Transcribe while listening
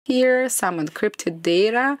here some encrypted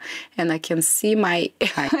data, and I can see my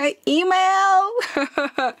email.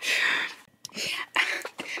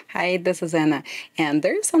 Hi, this is Anna, and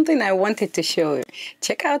there's something I wanted to show you.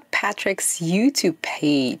 Check out Patrick's YouTube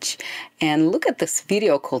page and look at this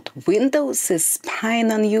video called Windows is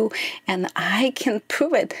Spying on You, and I can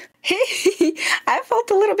prove it. Hey, I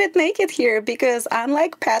felt a little bit naked here because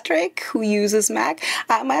unlike Patrick, who uses Mac,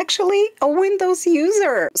 I'm actually a Windows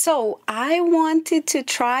user. So I wanted to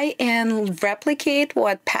try and replicate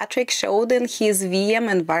what Patrick showed in his VM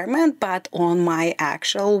environment, but on my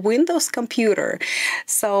actual Windows computer.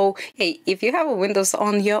 So, hey, if you have a Windows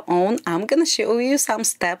on your own, I'm gonna show you some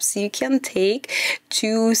steps you can take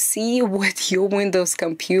to see what your Windows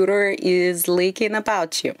computer is leaking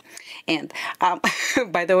about you. And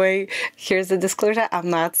by the way, here's the disclosure, I'm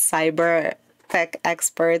not cyber tech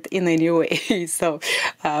expert in any way, so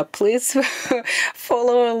please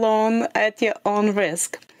follow along at your own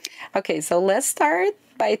risk. Okay, so let's start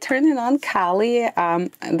by turning on Kali.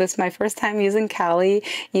 This is my first time using Kali.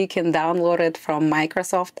 You can download it from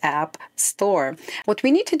Microsoft App Store. What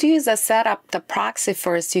we need to do is set up the proxy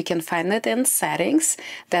first. You can find it in Settings,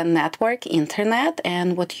 then Network, Internet,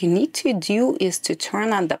 and what you need to do is to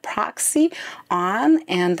turn on the proxy on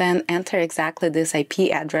and then enter exactly this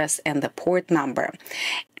IP address and the port number.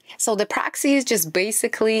 So the proxy is just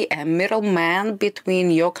basically a middleman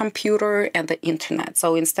between your computer and the internet.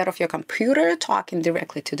 So instead of your computer talking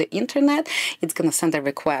directly to the internet, it's going to send a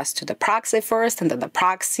request to the proxy first, and then the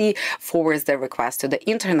proxy forwards the request to the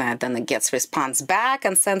internet. Then it gets response back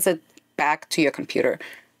and sends it back to your computer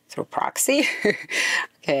through proxy.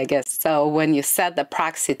 Okay, I guess. So when you set the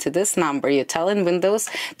proxy to this number, you're telling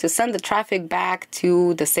Windows to send the traffic back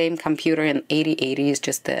to the same computer, and 8080 is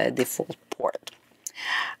just the default port.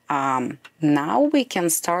 Now we can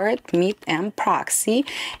start mitmproxy,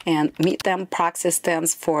 and mitmproxy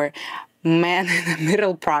stands for Man in the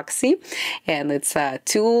Middle Proxy, and it's a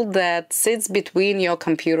tool that sits between your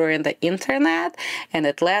computer and the internet, and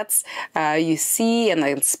it lets you see and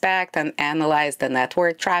inspect and analyze the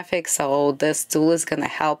network traffic. So this tool is going to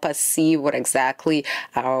help us see what exactly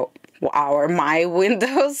my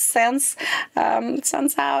Windows sends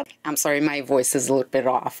out. I'm sorry, my voice is a little bit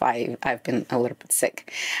off. I've been a little bit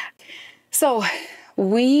sick. So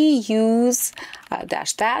we use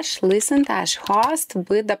 --listen-host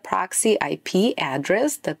with the proxy IP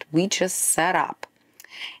address that we just set up.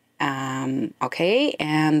 Okay,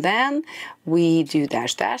 and then we do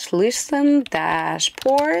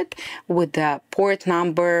 --listen-port with the port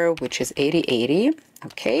number, which is 8080.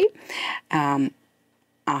 Okay.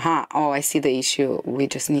 Oh, I see the issue. We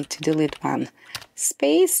just need to delete one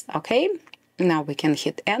space. Okay. Now we can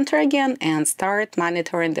hit enter again and start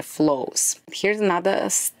monitoring the flows. Here's another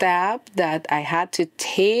step that I had to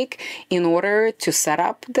take in order to set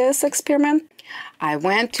up this experiment. I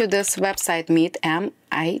went to this website, mitmit,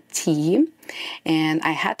 and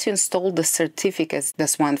I had to install the certificates,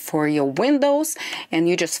 this one for your Windows, and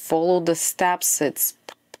you just follow the steps. It's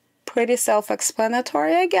pretty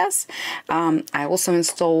self-explanatory, I guess. I also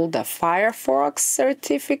installed the Firefox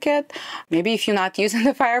certificate. Maybe if you're not using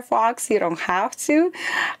the Firefox, you don't have to,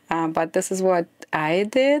 but this is what I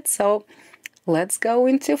did. So let's go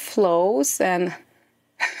into flows, and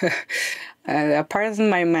pardon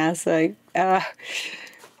my mess. I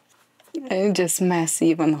just mess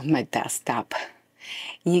even on my desktop.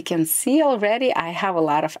 You can see already I have a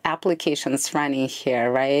lot of applications running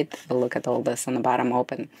here, right? Look at all this on the bottom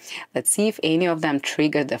open. Let's see if any of them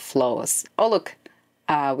trigger the flows. Oh, look,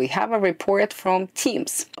 we have a report from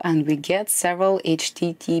Teams, and we get several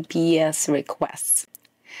HTTPS requests.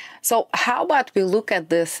 So how about we look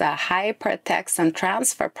at this hypertext and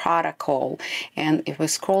transfer protocol, and if we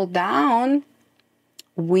scroll down,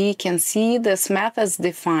 we can see this methods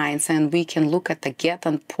defined, and we can look at the get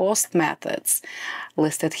and post methods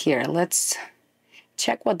listed here. Let's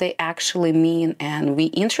check what they actually mean, and we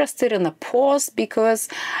interested in the post because,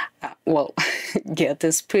 well, get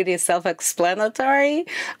is pretty self-explanatory.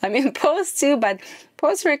 I mean, post too, but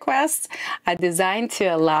post requests are designed to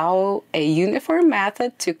allow a uniform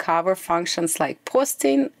method to cover functions like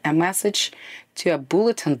posting a message to a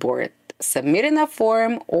bulletin board, submitting a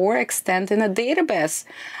form, or extending a database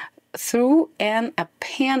through an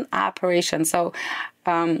append operation. So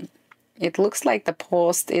it looks like the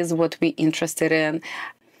post is what we're interested in.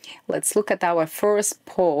 Let's look at our first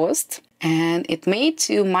post, and it made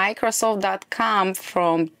to Microsoft.com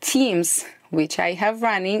from Teams, which I have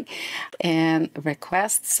running. And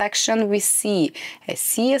request section, we see a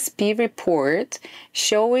CSP report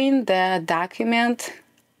showing the document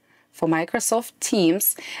for Microsoft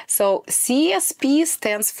Teams. So CSP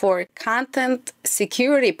stands for Content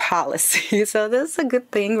Security Policy. So that's a good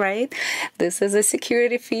thing, right? This is a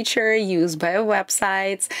security feature used by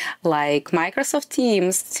websites like Microsoft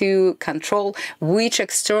Teams to control which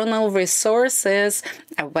external resources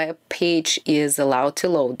a web page is allowed to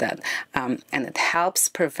load that. And it helps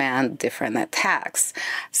prevent different attacks.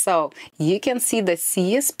 So you can see the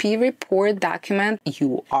CSP report document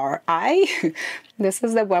URI. This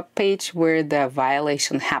is the web page where the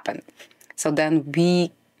violation happened. So then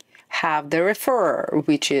we have the referrer,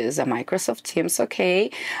 which is a Microsoft Teams.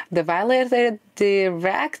 Okay, the violated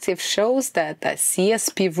directive shows that the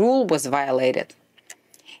CSP rule was violated.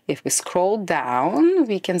 If we scroll down,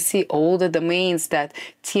 we can see all the domains that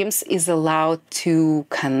Teams is allowed to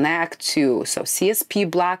connect to. So CSP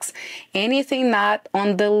blocks anything not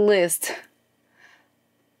on the list.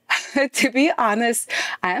 To be honest,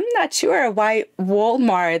 I'm not sure why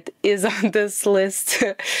Walmart is on this list.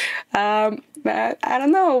 I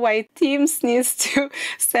don't know why Teams needs to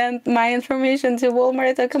send my information to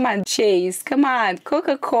Walmart. Oh, come on, Chase. Come on,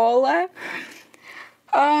 Coca-Cola.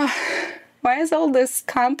 Why is all these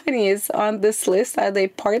companies on this list? Are they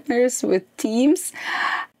partners with Teams?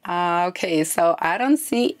 Okay, so I don't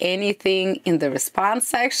see anything in the response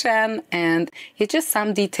section, and it's just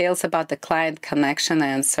some details about the client connection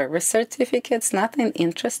and service certificates. Nothing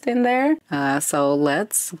interesting there. So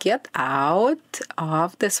let's get out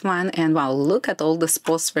of this one, and I'll look at all the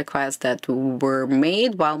post requests that were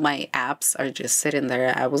made while my apps are just sitting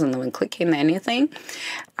there. I wasn't even clicking anything.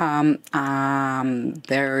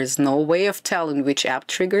 There is no way of telling which app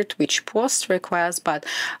triggered which post request, but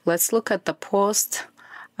let's look at the post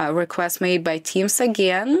request made by Teams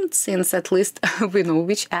again, since at least we know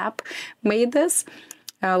which app made this.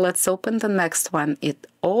 Let's open the next one. It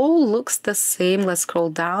all looks the same. Let's scroll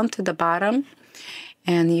down to the bottom,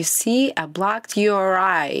 and you see a blocked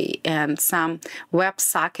URI and some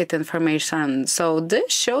WebSocket information. So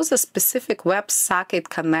this shows a specific WebSocket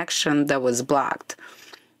connection that was blocked.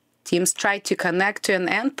 Teams tried to connect to an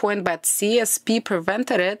endpoint, but CSP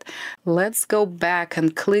prevented it. Let's go back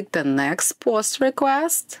and click the next post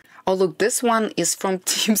request. Oh, look, this one is from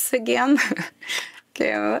Teams again.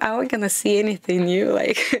 Okay, are we gonna see anything new?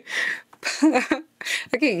 Like,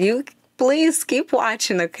 okay, you please keep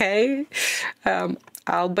watching, okay?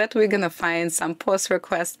 I'll bet we're gonna find some post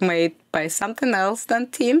requests made by something else than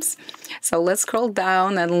Teams. So let's scroll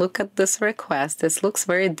down and look at this request. This looks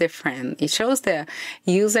very different. It shows the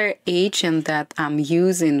user agent that I'm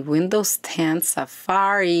using Windows 10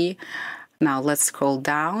 Safari. Now let's scroll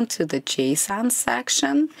down to the JSON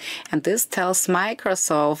section, and this tells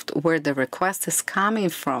Microsoft where the request is coming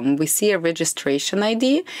from. We see a registration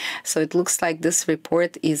ID, so it looks like this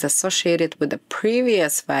report is associated with the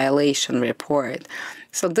previous violation report.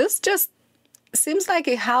 So this just seems like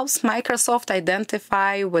it helps Microsoft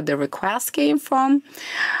identify where the request came from.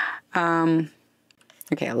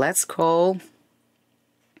 Okay, let's scroll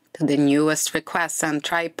to the newest request and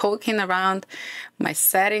try poking around my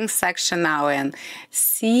settings section now and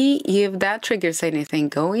see if that triggers anything.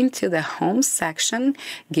 Going to the home section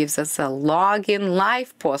gives us a login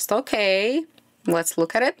live post. Okay, let's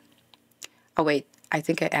look at it. Oh wait, I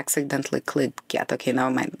think I accidentally clicked get. Okay,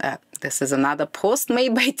 never mind. This is another post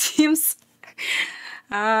made by Teams.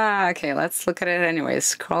 Okay, let's look at it anyway.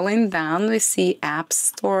 Scrolling down, we see App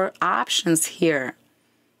Store options here.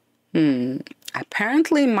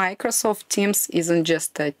 Apparently, Microsoft Teams isn't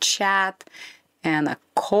just a chat and a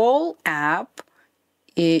call app.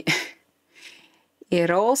 It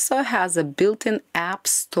also has a built-in app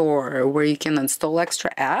store where you can install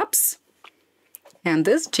extra apps. And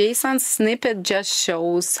this JSON snippet just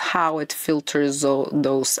shows how it filters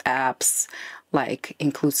those apps, like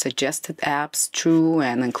include suggested apps, true,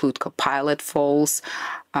 and include Copilot, false.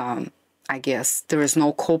 I guess there is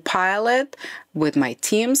no Copilot with my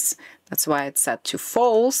Teams. That's why it's set to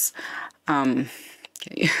false.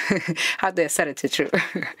 Okay. How do I set it to true?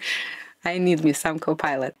 I need me some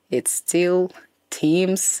Copilot. It's still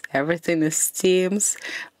Teams. Everything is Teams.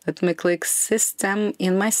 Let me click System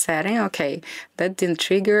in my setting. Okay, that didn't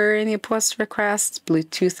trigger any post requests.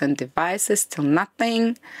 Bluetooth and devices, still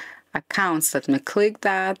nothing. Accounts, let me click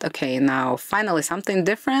that. Okay, now finally something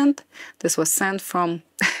different. This was sent from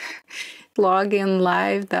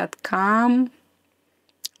loginlive.com.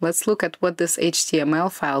 Let's look at what this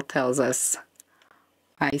HTML file tells us.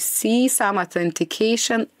 I see some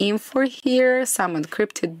authentication info here, some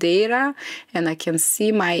encrypted data, and I can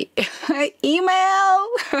see my email.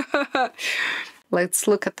 Let's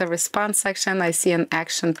look at the response section. I see an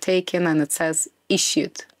action taken and it says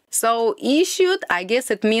issued. So issued, I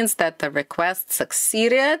guess it means that the request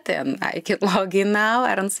succeeded and I can log in now.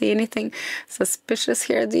 I don't see anything suspicious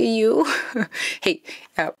here, do you? Hey,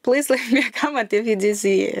 please leave me a comment if you do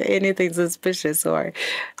see anything suspicious, or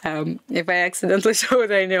if I accidentally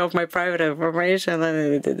showed any of my private information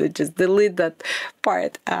and just delete that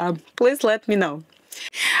part. Please let me know.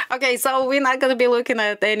 Okay, so we're not going to be looking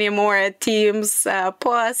at any more Teams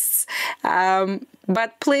posts,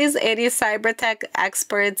 but please, any cyber tech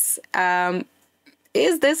experts,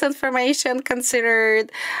 is this information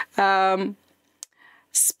considered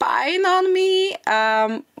spying on me?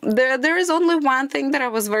 There is only one thing that I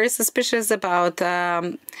was very suspicious about.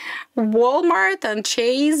 Walmart and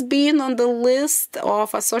Chase being on the list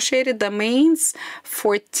of associated domains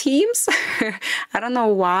for Teams. I don't know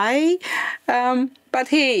why. But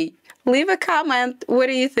hey, leave a comment. What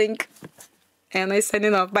do you think? And I'm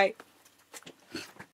signing off. Bye.